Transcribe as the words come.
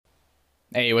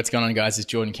Hey, what's going on, guys? It's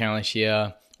Jordan Carolish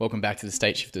here. Welcome back to the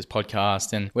State Shifters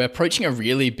podcast. And we're approaching a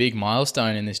really big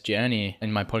milestone in this journey,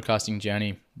 in my podcasting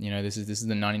journey. This is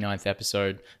the 99th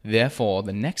episode. Therefore,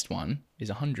 the next one is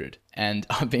 100. And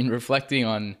I've been reflecting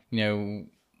on,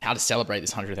 how to celebrate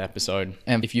this 100th episode.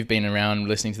 And if you've been around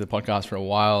listening to the podcast for a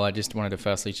while, I just wanted to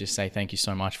firstly just say thank you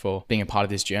so much for being a part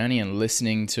of this journey and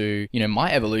listening to,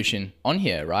 my evolution on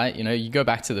here, right? You go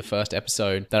back to the first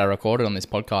episode that I recorded on this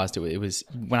podcast. It was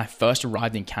when I first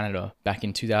arrived in Canada back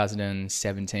in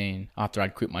 2017 after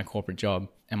I'd quit my corporate job.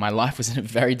 And my life was in a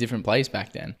very different place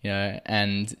back then,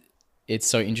 and it's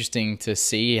so interesting to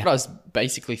see what I was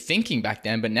basically thinking back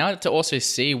then, but now to also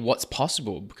see what's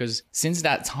possible, because since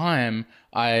that time,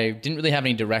 I didn't really have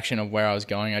any direction of where I was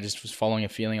going. I just was following a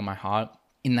feeling in my heart.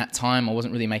 In that time, I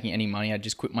wasn't really making any money. I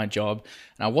just quit my job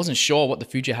and I wasn't sure what the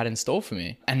future had in store for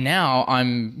me. And now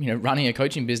I'm, running a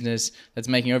coaching business that's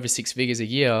making over 6 figures a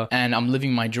year, and I'm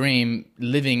living my dream,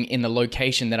 living in the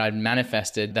location that I'd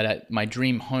manifested, my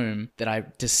dream home that I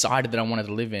decided that I wanted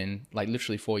to live in, like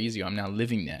literally 4 years ago. I'm now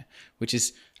living there, which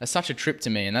is such a trip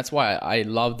to me. And that's why I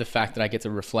love the fact that I get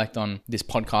to reflect on this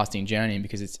podcasting journey,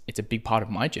 because it's a big part of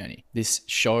my journey. This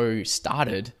show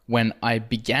started when I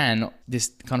began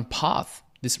this kind of path,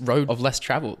 this road of less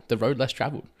traveled, the road less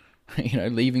traveled,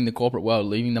 leaving the corporate world,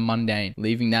 leaving the mundane,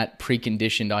 leaving that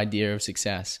preconditioned idea of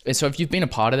success. And so if you've been a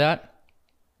part of that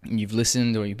and you've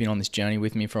listened or you've been on this journey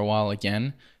with me for a while,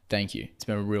 again, thank you. It's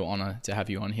been a real honor to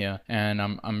have you on here. And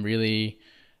I'm really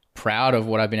proud of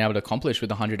what I've been able to accomplish with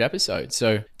the 100 episodes.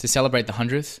 So to celebrate the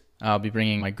 100th, I'll be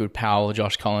bringing my good pal,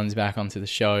 Josh Collins, back onto the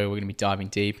show. We're going to be diving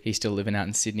deep. He's still living out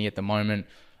in Sydney at the moment.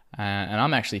 And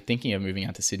I'm actually thinking of moving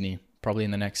out to Sydney probably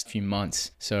in the next few months.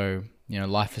 So,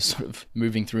 life is sort of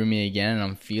moving through me again, and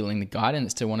I'm feeling the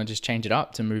guidance to want to just change it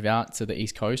up, to move out to the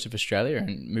east coast of Australia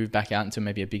and move back out into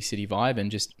maybe a big city vibe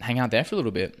and just hang out there for a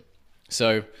little bit.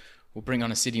 So we'll bring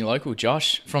on a Sydney local,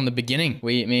 Josh, from the beginning.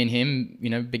 Me and him,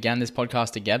 began this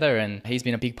podcast together, and he's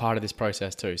been a big part of this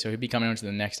process too. So he'll be coming on to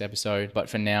the next episode. But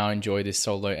for now, enjoy this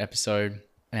solo episode.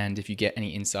 And if you get any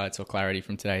insights or clarity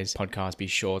from today's podcast, be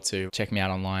sure to check me out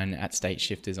online at State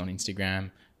Shifters on Instagram.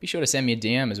 Be sure to send me a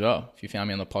DM as well. If you found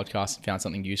me on the podcast and found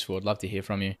something useful, I'd love to hear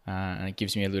from you. And it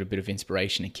gives me a little bit of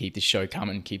inspiration to keep this show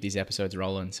coming, keep these episodes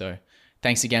rolling. So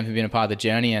thanks again for being a part of the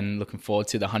journey, and looking forward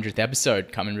to the 100th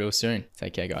episode coming real soon.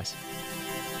 Take care, guys.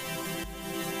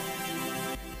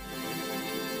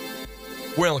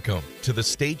 Welcome to the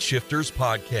State Shifters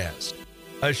Podcast,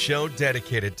 a show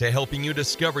dedicated to helping you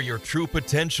discover your true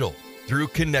potential through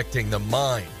connecting the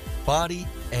mind, body,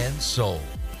 and soul.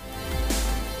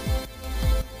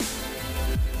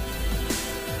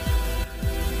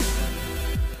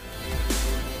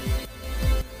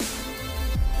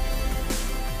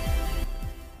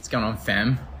 What's going on,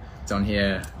 fam? It's on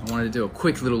here. I wanted to do a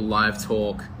quick little live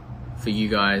talk for you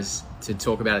guys to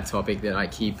talk about a topic that I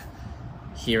keep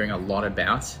hearing a lot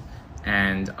about,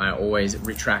 and I always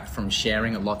retract from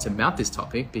sharing a lot about this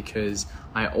topic because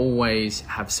I always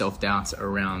have self-doubt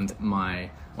around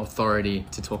my authority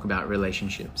to talk about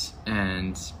relationships.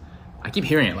 And I keep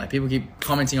hearing it, like people keep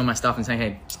commenting on my stuff and saying,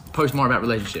 hey, post more about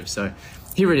relationships. So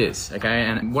here it is, okay?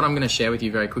 And what I'm gonna share with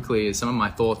you very quickly is some of my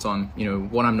thoughts on,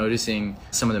 what I'm noticing,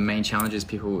 some of the main challenges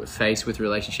people face with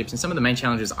relationships, and some of the main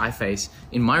challenges I face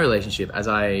in my relationship as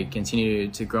I continue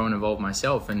to grow and evolve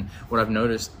myself, and what I've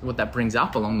noticed, what that brings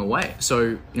up along the way.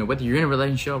 So, whether you're in a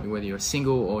relationship, whether you're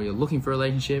single or you're looking for a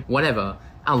relationship, whatever,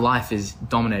 our life is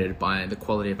dominated by the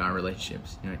quality of our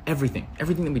relationships. Everything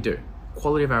that we do.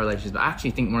 Quality of our relationships. But I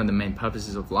actually think one of the main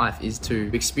purposes of life is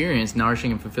to experience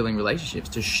nourishing and fulfilling relationships,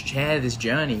 to share this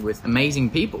journey with amazing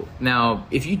people. Now,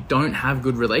 if you don't have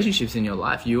good relationships in your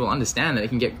life, you will understand that it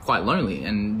can get quite lonely,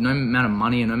 and no amount of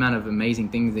money and no amount of amazing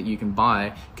things that you can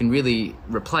buy can really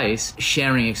replace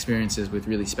sharing experiences with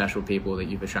really special people that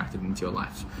you've attracted into your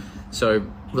life. So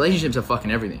relationships are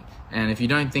fucking everything. And if you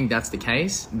don't think that's the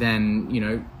case,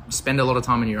 then, spend a lot of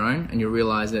time on your own, and you'll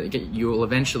realize that you'll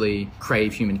eventually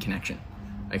crave human connection.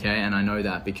 Okay. And I know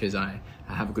that because I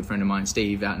have a good friend of mine,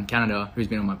 Steve, out in Canada, who's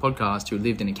been on my podcast, who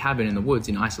lived in a cabin in the woods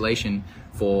in isolation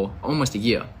for almost a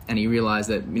year. And he realized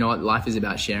that, life is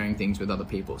about sharing things with other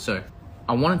people. So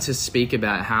I wanted to speak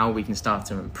about how we can start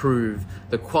to improve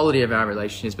the quality of our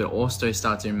relationships, but also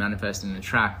start to manifest and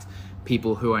attract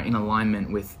people who are in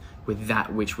alignment with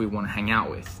that which we want to hang out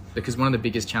with. Because one of the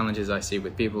biggest challenges I see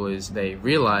with people is they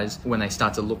realize when they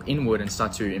start to look inward and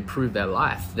start to improve their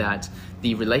life that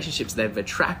the relationships they've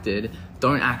attracted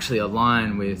don't actually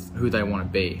align with who they want to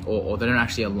be, or they don't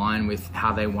actually align with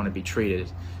how they want to be treated.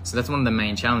 So that's one of the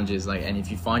main challenges. And if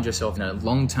you find yourself in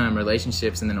long-term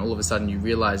relationships and then all of a sudden you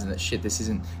realize that shit, this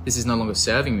is no longer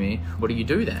serving me, what do you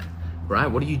do then? right?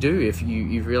 What do you do if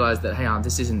you realize that, hey,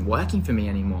 this isn't working for me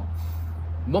anymore?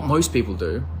 What most people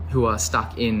do who are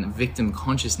stuck in victim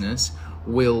consciousness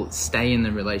will stay in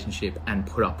the relationship and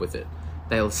put up with it.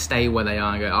 They'll stay where they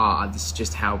are and go, this is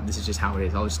just how it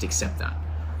is. I'll just accept that.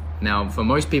 Now, for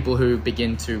most people who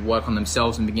begin to work on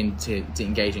themselves and begin to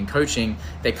engage in coaching,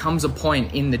 there comes a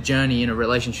point in the journey in a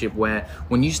relationship where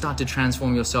when you start to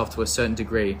transform yourself to a certain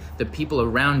degree, the people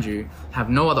around you have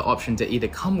no other option to either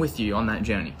come with you on that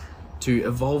journey, to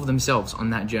evolve themselves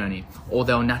on that journey, or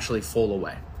they'll naturally fall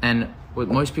away. And what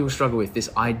most people struggle with,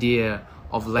 this idea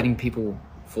of letting people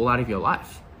fall out of your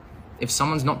life. If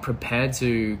someone's not prepared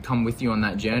to come with you on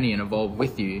that journey and evolve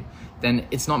with you, then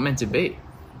it's not meant to be.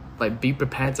 Like, be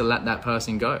prepared to let that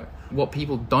person go. What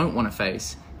people don't want to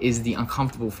face is the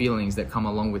uncomfortable feelings that come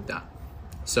along with that.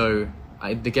 So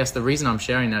I guess the reason I'm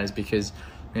sharing that is because,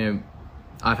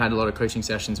 I've had a lot of coaching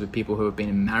sessions with people who have been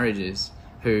in marriages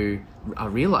who are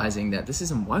realizing that this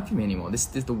isn't working for me anymore. This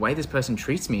the way this person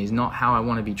treats me is not how I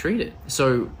want to be treated.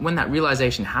 So when that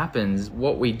realization happens,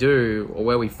 what we do, or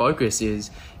where we focus,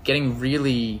 is getting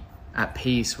really at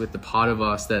peace with the part of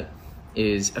us that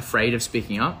is afraid of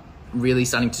speaking up, really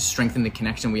starting to strengthen the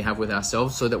connection we have with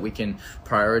ourselves so that we can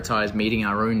prioritize meeting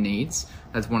our own needs.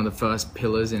 That's one of the first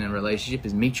pillars in a relationship,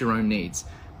 is meet your own needs.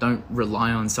 Don't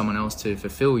rely on someone else to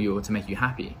fulfill you or to make you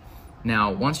happy.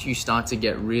 Now, once you start to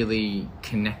get really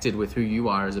connected with who you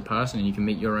are as a person and you can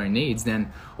meet your own needs,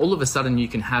 then all of a sudden you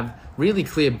can have really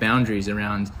clear boundaries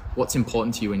around what's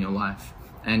important to you in your life.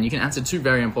 And you can answer two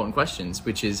very important questions,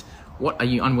 which is, what are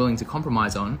you unwilling to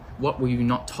compromise on? What will you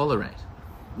not tolerate?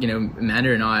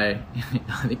 Amanda and I,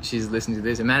 I think she's listening to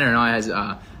this, Amanda and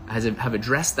I have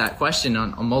addressed that question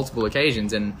on multiple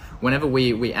occasions. And whenever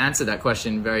we answer that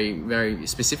question very, very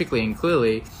specifically and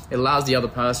clearly, it allows the other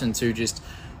person to just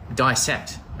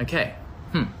dissect. Okay,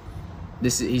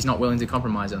 he's not willing to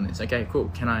compromise on this. Okay, cool.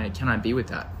 Can I be with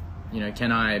that?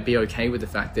 Can I be okay with the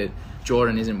fact that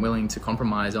Jordan isn't willing to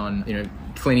compromise on,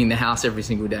 cleaning the house every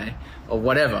single day or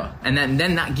whatever? And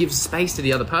then that gives space to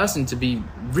the other person to be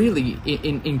really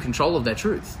in control of their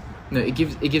truth. It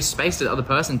gives space to the other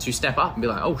person to step up and be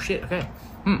like, oh shit, okay,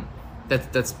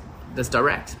 that's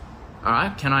direct. All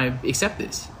right, can I accept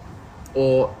this?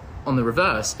 Or on the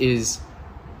reverse is,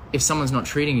 if someone's not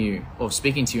treating you or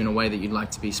speaking to you in a way that you'd like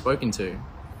to be spoken to,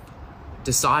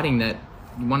 deciding that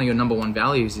one of your number one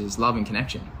values is love and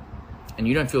connection, and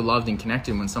you don't feel loved and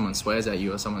connected when someone swears at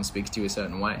you or someone speaks to you a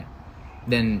certain way,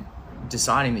 then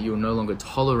deciding that you will no longer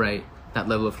tolerate that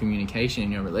level of communication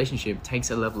in your relationship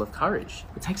takes a level of courage.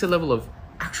 It takes a level of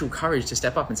actual courage to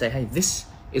step up and say, hey, this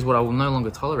is what I will no longer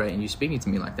tolerate in you speaking to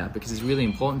me like that, because it's really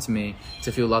important to me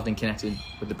to feel loved and connected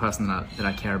with the person that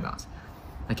I care about.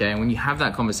 Okay, and when you have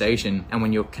that conversation and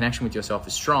when your connection with yourself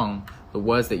is strong, the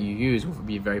words that you use will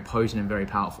be very potent and very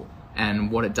powerful.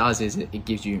 And what it does is it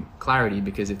gives you clarity,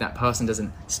 because if that person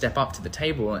doesn't step up to the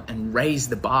table and raise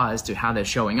the bar as to how they're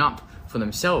showing up for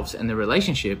themselves and the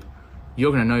relationship,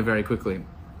 you're going to know very quickly,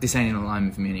 this ain't in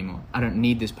alignment for me anymore. I don't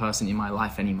need this person in my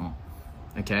life anymore.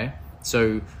 Okay?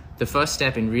 So the first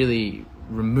step in really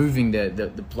removing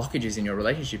the blockages in your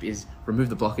relationship is remove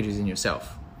the blockages in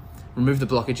yourself. Remove the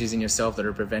blockages in yourself that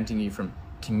are preventing you from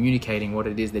communicating what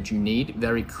it is that you need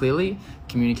very clearly,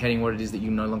 communicating what it is that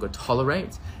you no longer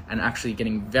tolerate, and actually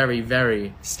getting very,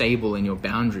 very stable in your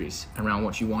boundaries around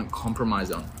what you won't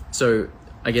compromise on. So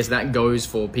I guess that goes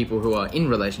for people who are in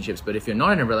relationships, but if you're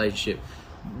not in a relationship,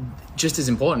 just as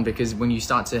important, because when you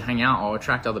start to hang out or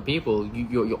attract other people,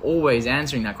 you're always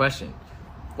answering that question.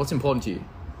 What's important to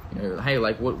you? Hey,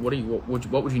 like what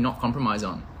would you not compromise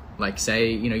on? Like, say,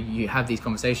 you have these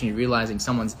conversations, you're realizing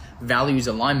someone's values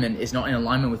alignment is not in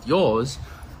alignment with yours.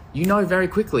 Very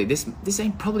quickly, this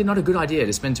ain't probably not a good idea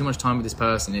to spend too much time with this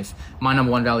person if my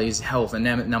number one value is health and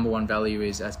their number one value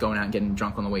is going out and getting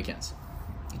drunk on the weekends.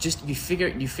 You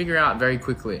figure out very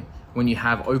quickly when you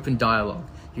have open dialogue.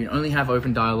 You can only have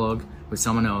open dialogue with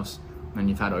someone else when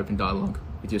you've had open dialogue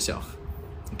with yourself.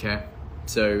 Okay?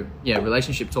 So yeah,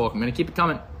 relationship talk. I'm gonna keep it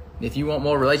coming. If you want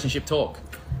more relationship talk,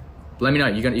 let me know.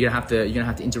 You're gonna have to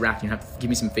interact. You're gonna have to give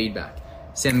me some feedback.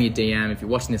 Send me a DM. If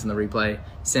you're watching this on the replay,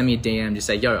 send me a DM. Just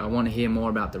say, yo, I want to hear more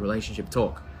about the relationship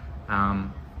talk.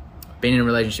 Been in a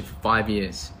relationship for 5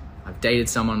 years. I've dated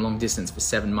someone long distance for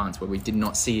 7 months where we did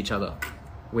not see each other.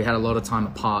 We had a lot of time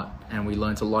apart, and we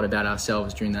learned a lot about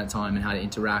ourselves during that time and how to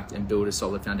interact and build a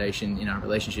solid foundation in our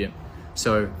relationship.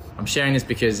 So I'm sharing this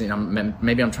because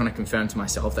maybe I'm trying to confirm to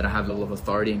myself that I have a level of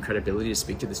authority and credibility to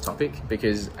speak to this topic,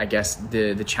 because I guess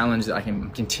the challenge that I'm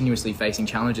continuously facing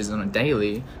challenges on a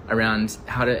daily around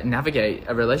how to navigate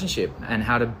a relationship and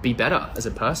how to be better as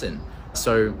a person.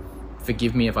 So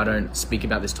forgive me if I don't speak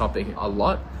about this topic a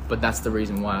lot, but that's the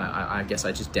reason why I guess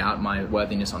I just doubt my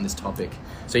worthiness on this topic.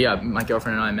 So yeah, my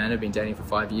girlfriend and I, Amanda, have been dating for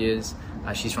 5 years.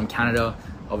 She's from Canada.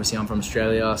 Obviously, I'm from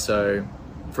Australia. So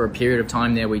for a period of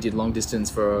time there, we did long distance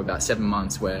for about 7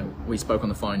 months where we spoke on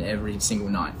the phone every single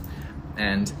night.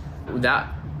 And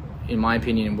that, in my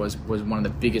opinion, was one of the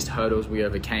biggest hurdles we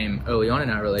overcame early on in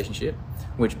our relationship,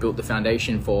 which built the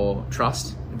foundation for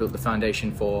trust. It built the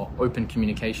foundation for open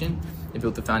communication. It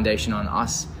built the foundation on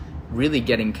us really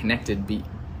getting connected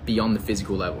beyond the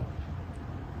physical level.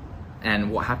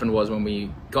 And what happened was, when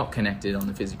we got connected on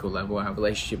the physical level, our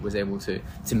relationship was able to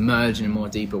merge in a more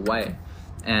deeper way.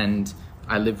 And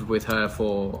I lived with her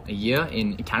for a year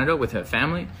in Canada with her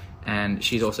family, and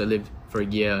she's also lived for a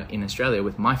year in Australia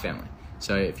with my family.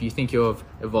 So if you think you've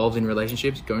evolved in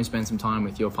relationships, go and spend some time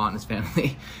with your partner's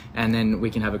family, and then we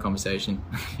can have a conversation.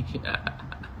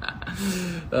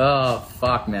 Oh,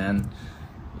 fuck, man.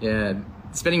 Yeah,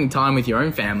 spending time with your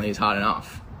own family is hard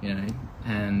enough, you know.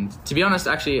 And to be honest,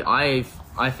 actually, I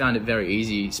found it very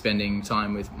easy spending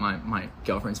time with my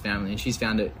girlfriend's family, and she's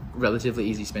found it relatively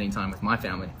easy spending time with my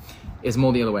family. It's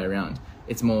more the other way around.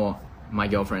 It's more my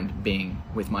girlfriend being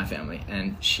with my family,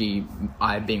 and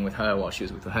I being with her while she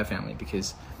was with her family,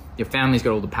 because your family's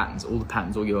got all the patterns,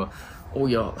 all your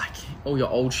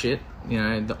old shit, you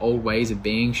know, the old ways of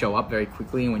being show up very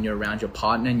quickly, and when you're around your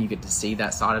partner and you get to see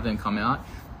that side of them come out,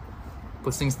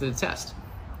 puts things to the test.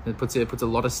 It puts a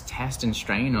lot of test and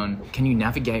strain on, can you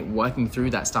navigate working through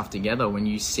that stuff together when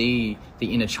you see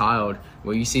the inner child,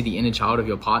 where you see the inner child of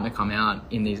your partner come out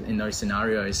in those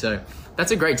scenarios. So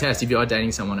that's a great test if you are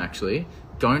dating someone. Actually,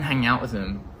 go and hang out with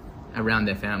them around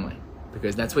their family,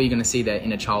 because that's where you're going to see their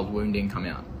inner child wounding come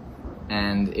out.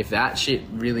 And if that shit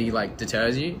really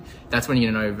deters you, that's when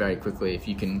you're going to know very quickly if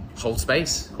you can hold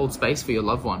space for your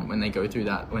loved one when they go through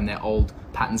that, when their old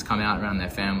patterns come out around their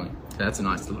family. So that's a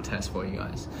nice little test for you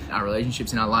guys. Our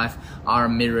relationships in our life are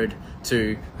mirrored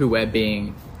to who we're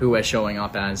being, who we're showing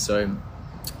up as. So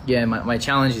yeah, my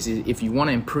challenge is, if you want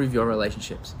to improve your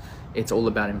relationships, it's all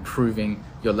about improving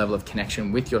your level of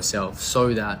connection with yourself,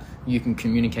 so that you can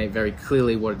communicate very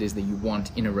clearly what it is that you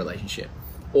want in a relationship.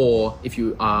 Or if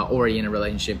you are already in a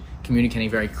relationship, communicating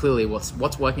very clearly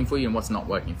what's working for you and what's not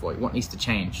working for you. What needs to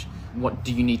change? What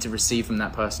do you need to receive from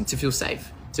that person to feel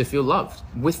safe, to feel loved,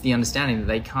 with the understanding that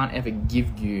they can't ever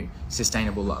give you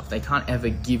sustainable love. They can't ever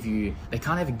give you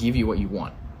what you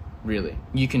want, really.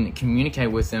 You can communicate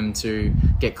with them to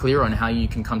get clear on how you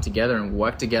can come together and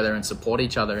work together and support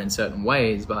each other in certain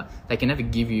ways, but they can never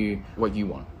give you what you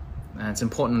want. And it's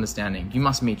important understanding. You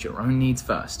must meet your own needs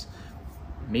first.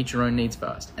 Meet your own needs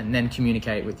first, and then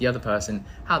communicate with the other person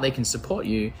how they can support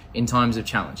you in times of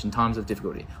challenge, in times of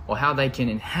difficulty, or how they can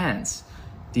enhance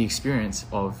the experience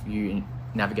of you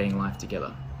navigating life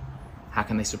together. How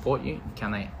can they support you?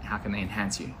 How can they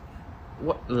enhance you?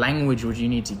 What language would you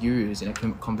need to use in a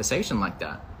conversation like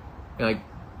that?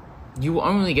 You will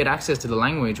only get access to the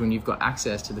language when you've got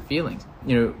access to the feelings.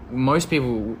 You know, most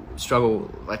people struggle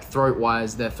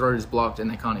throat-wise. Their throat is blocked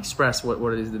and they can't express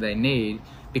what it is that they need,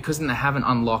 because then they haven't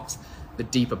unlocked the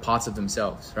deeper parts of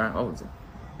themselves, right? Oh, there's a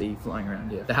bee flying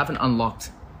around here. They haven't unlocked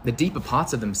the deeper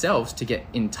parts of themselves to get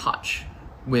in touch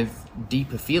with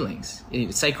deeper feelings.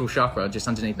 Sacral chakra, just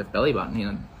underneath the belly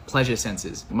button, pleasure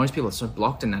senses. Most people are so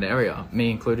blocked in that area, me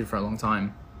included for a long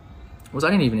time, was I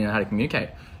didn't even know how to communicate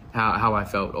how I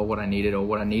felt, or what I needed, or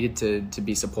what I needed to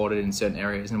be supported in certain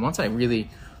areas. And once I really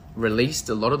released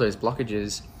a lot of those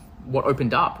blockages, what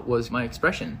opened up was my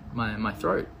expression, my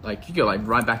throat. You go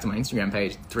right back to my Instagram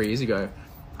page 3 years ago.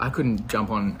 I couldn't jump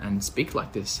on and speak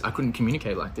like this. I couldn't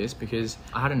communicate like this because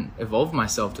I hadn't evolved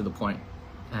myself to the point.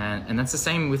 And that's the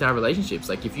same with our relationships.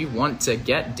 If you want to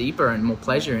get deeper and more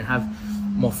pleasure and have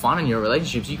more fun in your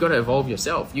relationships, you got to evolve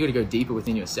yourself. You got to go deeper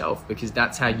within yourself, because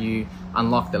that's how you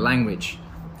unlock the language,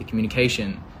 the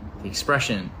communication, the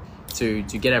expression to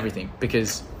get everything.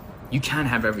 Because you can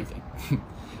have everything.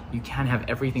 You can have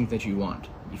everything that you want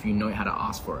if you know how to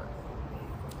ask for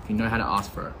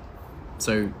it.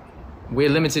 So we're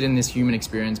limited in this human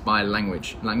experience by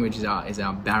language. Language is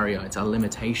our barrier. It's our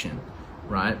limitation,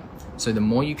 right? So the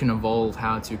more you can evolve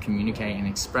how to communicate and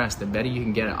express, the better you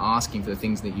can get at asking for the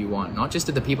things that you want, not just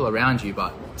to the people around you,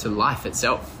 but to life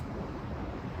itself.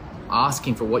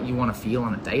 Asking for what you want to feel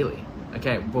on a daily.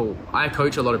 Okay, well, I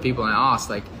coach a lot of people and I ask,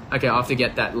 okay, after you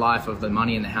get that life of the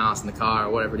money in the house and the car or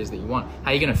whatever it is that you want,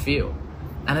 how are you going to feel?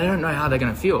 And I don't know how they're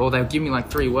going to feel. Or they'll give me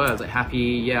 3 words, happy,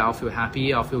 yeah, I'll feel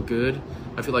happy, I'll feel good,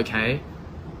 I feel okay.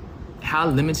 How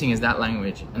limiting is that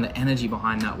language and the energy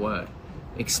behind that word?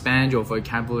 expand your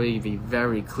vocabulary, be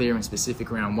very clear and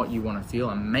specific around what you want to feel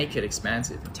and make it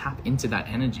expansive. Tap into that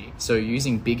energy. So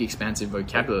using big expansive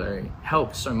vocabulary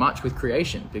helps so much with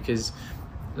creation, because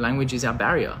language is our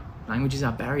barrier. Language is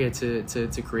our barrier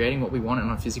to creating what we want on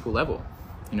a physical level.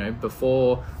 You know,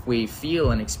 before we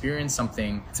feel and experience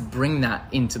something, to bring that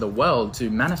into the world, to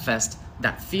manifest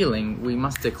that feeling, we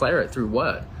must declare it through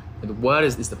word. The word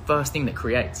is the first thing that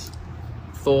creates.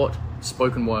 Thought,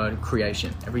 spoken word,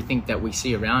 creation. Everything that we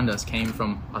see around us came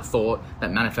from a thought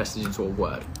that manifested into a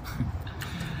word.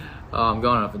 I'm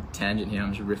going off a tangent here.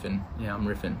 I'm just riffing. Yeah, I'm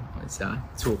riffing. It's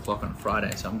 2 o'clock on a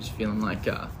Friday, so I'm just feeling like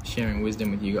sharing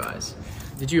wisdom with you guys.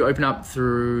 Did you open up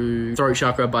through throat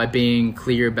chakra by being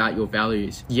clear about your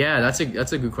values? Yeah, that's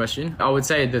a good question. I would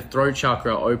say the throat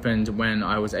chakra opened when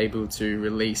I was able to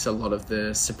release a lot of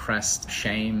the suppressed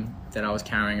shame that I was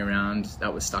carrying around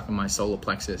that was stuck in my solar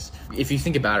plexus. If you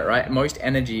think about it, right, most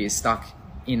energy is stuck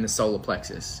in the solar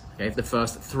plexus. Okay, the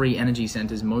first 3 energy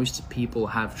centers, most people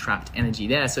have trapped energy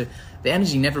there. So the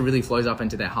energy never really flows up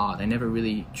into their heart. They never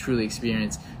really truly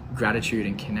experience gratitude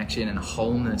and connection and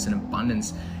wholeness and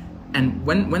abundance. And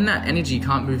when that energy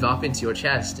can't move up into your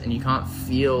chest and you can't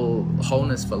feel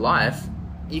wholeness for life,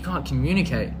 you can't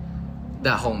communicate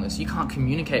that wholeness. You can't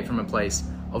communicate from a place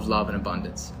of love and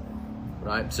abundance,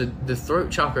 right? So the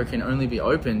throat chakra can only be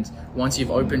opened once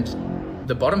you've opened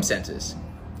the bottom centers.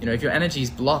 You know, if your energy is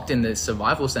blocked in the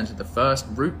survival center, the first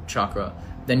root chakra,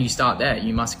 then you start there.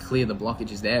 You must clear the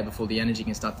blockages there before the energy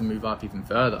can start to move up even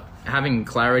further. Having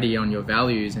clarity on your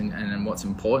values and what's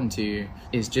important to you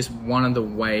is just one of the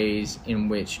ways in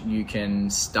which you can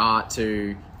start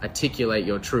to articulate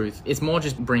your truth. It's more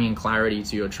just bringing clarity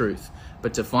to your truth.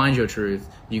 But to find your truth,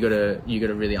 you gotta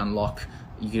really unlock.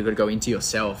 You gotta go into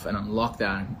yourself and unlock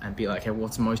that and be like, hey,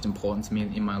 what's most important to me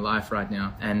in my life right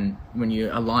now? And when you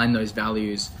align those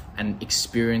values and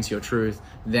experience your truth,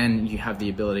 then you have the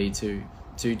ability to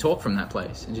talk from that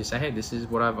place and just say, hey, this is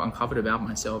what I've uncovered about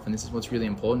myself and this is what's really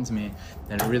important to me.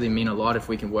 And it really mean a lot if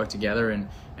we can work together and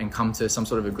come to some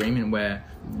sort of agreement where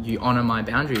you honor my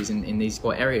boundaries in these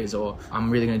 4 areas, or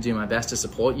I'm really going to do my best to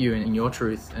support you in your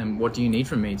truth, and what do you need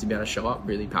from me to be able to show up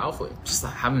really powerfully. Just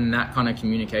like having that kind of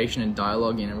communication and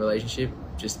dialogue in a relationship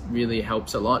just really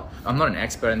helps a lot. I'm not an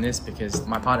expert in this because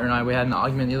my partner and I, we had an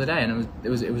argument the other day, and it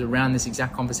was around this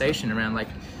exact conversation around like,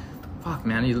 fuck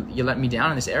man, you let me down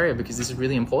in this area because this is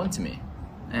really important to me.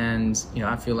 And you know,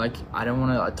 I feel like I don't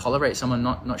want to tolerate someone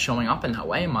not showing up in that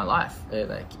way in my life.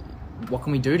 Like, what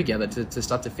can we do together to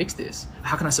start to fix this?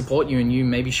 How can I support you and you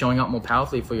maybe showing up more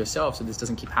powerfully for yourself so this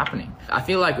doesn't keep happening? I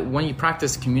feel like when you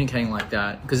practice communicating like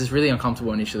that, because it's really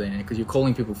uncomfortable initially, because you're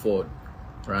calling people forward,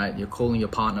 right? You're calling your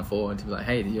partner forward to be like,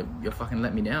 hey, you're fucking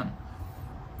let me down.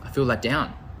 I feel let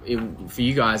down. For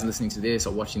you guys listening to this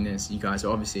or watching this, you guys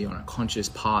are obviously on a conscious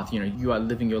path. You know, you are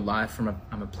living your life from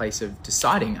a place of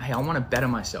deciding, hey, I want to better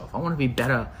myself. I want to be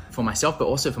better for myself, but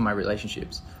also for my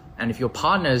relationships. And if your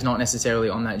partner is not necessarily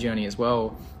on that journey as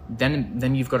well,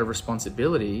 then you've got a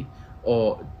responsibility,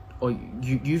 or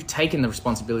you've taken the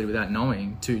responsibility without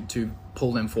knowing to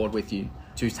pull them forward with you,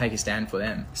 to take a stand for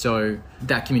them. So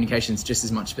that communication is just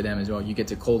as much for them as well. You get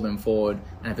to call them forward,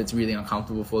 and if it's really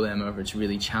uncomfortable for them, or if it's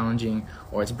really challenging,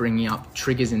 or it's bringing up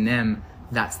triggers in them,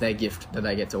 that's their gift that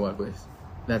they get to work with.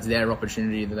 That's their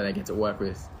opportunity that they get to work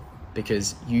with,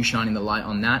 because you shining the light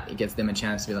on that, it gets them a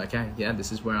chance to be like, hey, yeah,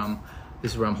 this is where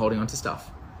I'm holding on to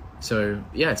stuff. So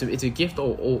yeah, it's a gift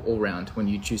all round when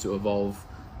you choose to evolve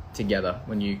together,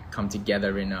 when you come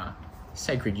together in a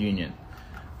sacred union.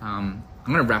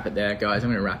 I'm going to wrap it there, guys.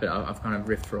 I'm going to wrap it up. I've kind of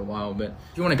riffed for a while, but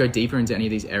if you want to go deeper into any of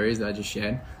these areas that I just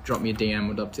shared, drop me a DM.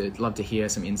 Would love to hear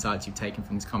some insights you've taken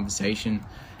from this conversation.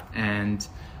 And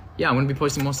yeah, I'm going to be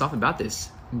posting more stuff about this.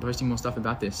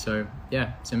 So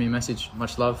yeah, send me a message.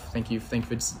 Much love. Thank you for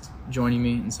joining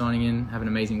me and signing in. Have an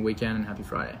amazing weekend and happy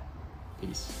Friday.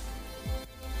 Peace.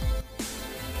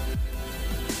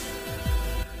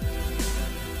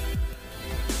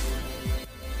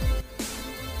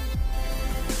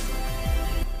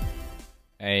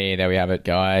 Hey, there we have it,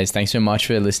 guys. Thanks so much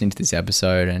for listening to this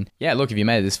episode. And yeah, look, if you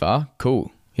made it this far,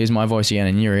 cool. Here's my voice again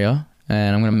in your ear.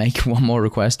 And I'm going to make one more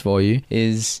request for you,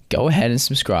 is go ahead and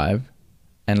subscribe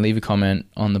and leave a comment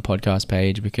on the podcast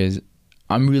page, because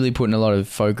I'm really putting a lot of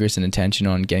focus and attention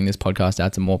on getting this podcast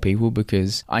out to more people,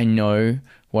 because I know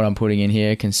what I'm putting in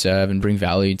here can serve and bring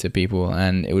value to people.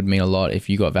 And it would mean a lot if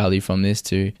you got value from this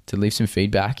to leave some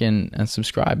feedback and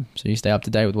subscribe, so you stay up to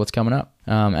date with what's coming up.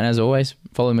 And as always,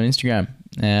 follow me on Instagram.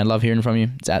 And I love hearing from you.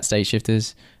 It's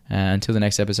 @StateShifters. Until the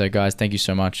next episode, guys, thank you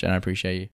so much, and I appreciate you.